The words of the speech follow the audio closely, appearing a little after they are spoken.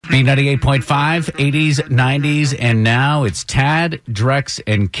B98.5, 80s, 90s, and now it's Tad, Drex,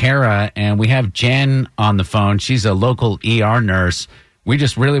 and Kara, and we have Jen on the phone. She's a local ER nurse. We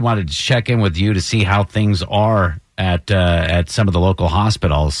just really wanted to check in with you to see how things are at some of the local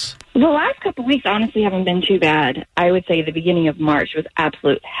hospitals. The last couple of weeks, honestly, haven't been too bad. I would say the beginning of March was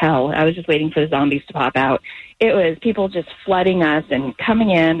absolute hell. I was just waiting for the zombies to pop out. It was people just flooding us and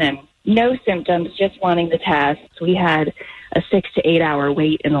coming in and no symptoms, just wanting the test. We had a 6 to 8 hour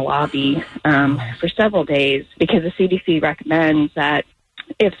wait in the lobby for several days because the CDC recommends that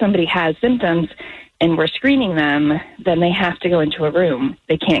if somebody has symptoms and we're screening them, then they have to go into a room.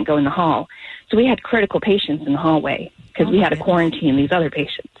 They can't go in the hall. So we had critical patients in the hallway because we had to quarantine these other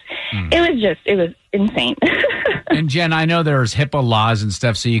patients. It was insane. And Jen, I know there's HIPAA laws and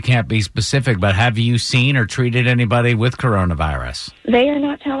stuff, so you can't be specific, but have you seen or treated anybody with coronavirus? They are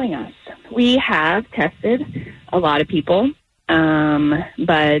not telling us. We have tested a lot of people,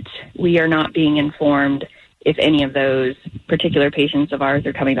 but we are not being informed if any of those particular patients of ours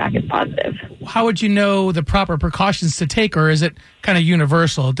are coming back as positive. How would you know the proper precautions to take, or is it kind of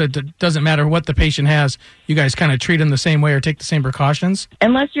universal? It doesn't matter what the patient has. You guys kind of treat them the same way or take the same precautions?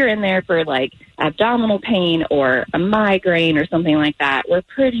 Unless you're in there for like abdominal pain or a migraine or something like that, we're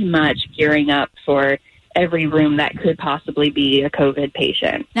pretty much gearing up for every room that could possibly be a COVID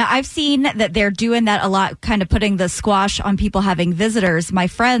patient. Now, I've seen that they're doing that a lot, kind of putting the squash on people having visitors. My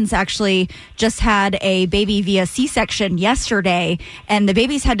friends actually just had a baby via C-section yesterday, and the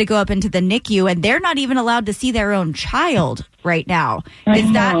babies had to go up into the NICU, and they're not even allowed to see their own child right now. Is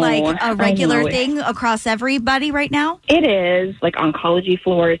that like a regular thing across everybody right now? It is. Like oncology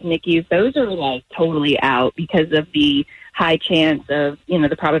floors, NICUs, those are like totally out because of the high chance of,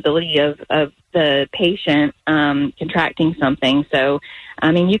 the probability of the patient contracting something. So,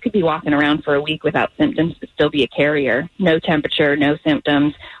 I mean, you could be walking around for a week without symptoms but still be a carrier. No temperature, no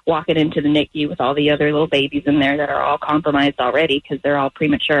symptoms, walking into the NICU with all the other little babies in there that are all compromised already because they're all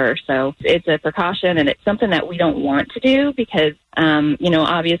premature. So it's a precaution, and it's something that we don't want to do because,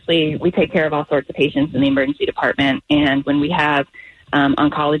 obviously we take care of all sorts of patients in the emergency department. And when we have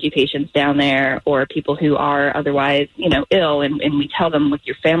oncology patients down there or people who are otherwise, ill, and we tell them, look,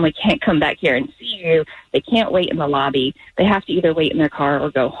 your family can't come back here and see you. They can't wait in the lobby. They have to either wait in their car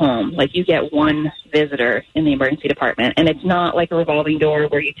or go home. Like, you get one visitor in the emergency department, and it's not like a revolving door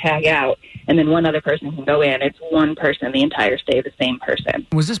where you tag out and then one other person can go in. It's one person the entire stay, the same person.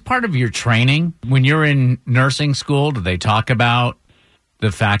 Was this part of your training? When you're in nursing school, do they talk about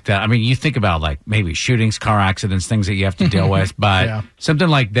the fact that, you think about like maybe shootings, car accidents, things that you have to deal with, but something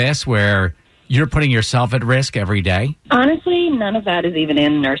like this where you're putting yourself at risk every day? Honestly, none of that is even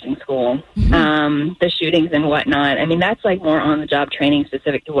in nursing school. The shootings and whatnot. That's like more on-the-job training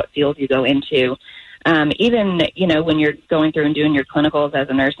specific to what field you go into. Even, when you're going through and doing your clinicals as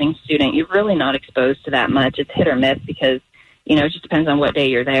a nursing student, you're really not exposed to that much. It's hit or miss because it just depends on what day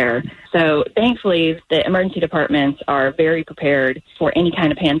you're there. So thankfully, the emergency departments are very prepared for any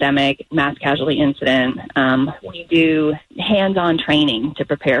kind of pandemic, mass casualty incident. We do hands-on training to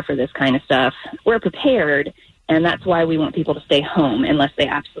prepare for this kind of stuff. We're prepared, and that's why we want people to stay home unless they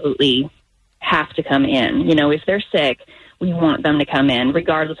absolutely have to come in. If they're sick, we want them to come in,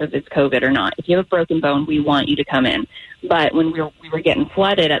 regardless if it's COVID or not. If you have a broken bone, we want you to come in. But when we were getting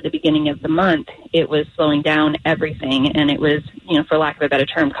flooded at the beginning of the month, it was slowing down everything, and it was, for lack of a better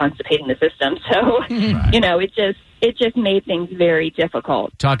term, constipating the system. So, it just made things very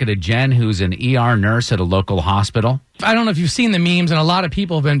difficult. Talking to Jen, who's an ER nurse at a local hospital. I don't know if you've seen the memes, and a lot of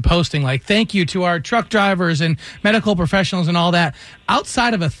people have been posting, like, thank you to our truck drivers and medical professionals and all that.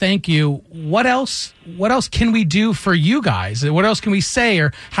 Outside of a thank you, what else can we do for you guys? What else can we say,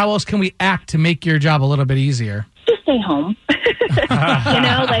 or how else can we act to make your job a little bit easier? Just stay home. If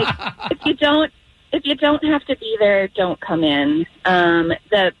you don't have to be there, don't come in.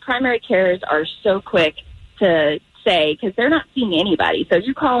 The primary cares are so quick to say, because they're not seeing anybody. So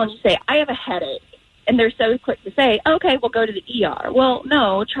you call and you say, I have a headache. And they're so quick to say, okay, we'll go to the ER. Well,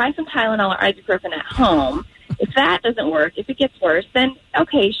 no, try some Tylenol or ibuprofen at home. If that doesn't work, if it gets worse, then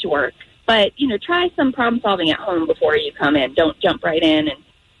okay, sure. But, try some problem solving at home before you come in. Don't jump right in.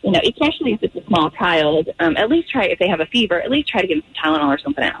 And, especially if it's a small child, at least try, if they have a fever, at least try to give them some Tylenol or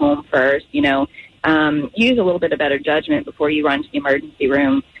something at home first. Use a little bit of better judgment before you run to the emergency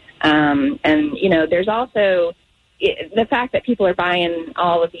room. There's also the fact that people are buying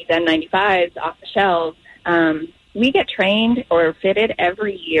all of these N95s off the shelves. We get trained or fitted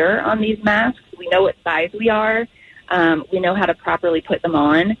every year on these masks. We know what size we are. We know how to properly put them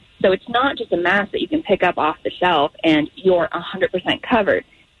on. So it's not just a mask that you can pick up off the shelf and you're 100% covered.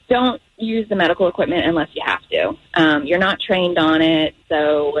 don't use the medical equipment unless you have to. You're not trained on it,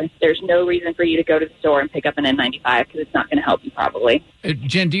 so there's no reason for you to go to the store and pick up an N95 because it's not going to help you probably.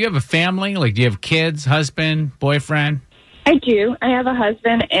 Jen, do you have a family? Like, do you have kids, husband, boyfriend? I do. I have a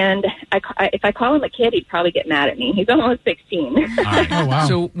husband, and if I call him a kid, he'd probably get mad at me. He's almost 16. All right. Oh, wow.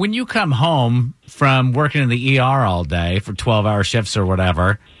 So when you come home from working in the ER all day for 12-hour shifts or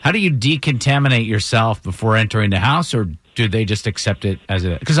whatever, how do you decontaminate yourself before entering the house, or do they just accept it as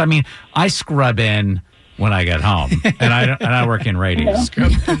it is? Because, I mean, I scrub in when I get home, and I work in radio.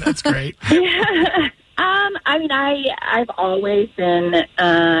 That's great. I mean, I've always been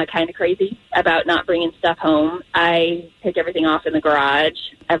kind of crazy about not bringing stuff home. I take everything off in the garage.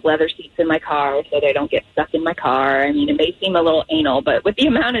 I have leather seats in my car so they don't get stuck in my car. I mean, it may seem a little anal, but with the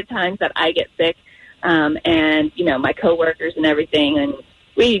amount of times that I get sick and, you know, my coworkers and everything, and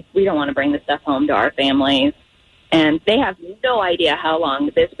we don't want to bring the stuff home to our families. And they have no idea how long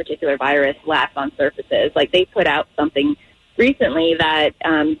this particular virus lasts on surfaces. Like, they put out something recently that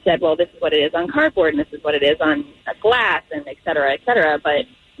said, well, this is what it is on cardboard and this is what it is on glass and et cetera, but I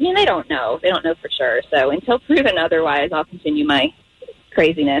mean, they don't know for sure. So until proven otherwise, I'll continue my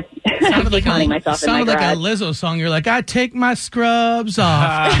craziness. Sounded like Conning myself in my like a garage. Lizzo song. You're like, I take my scrubs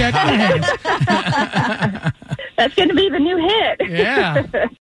off. Check my hands. That's going to be the new hit. Yeah.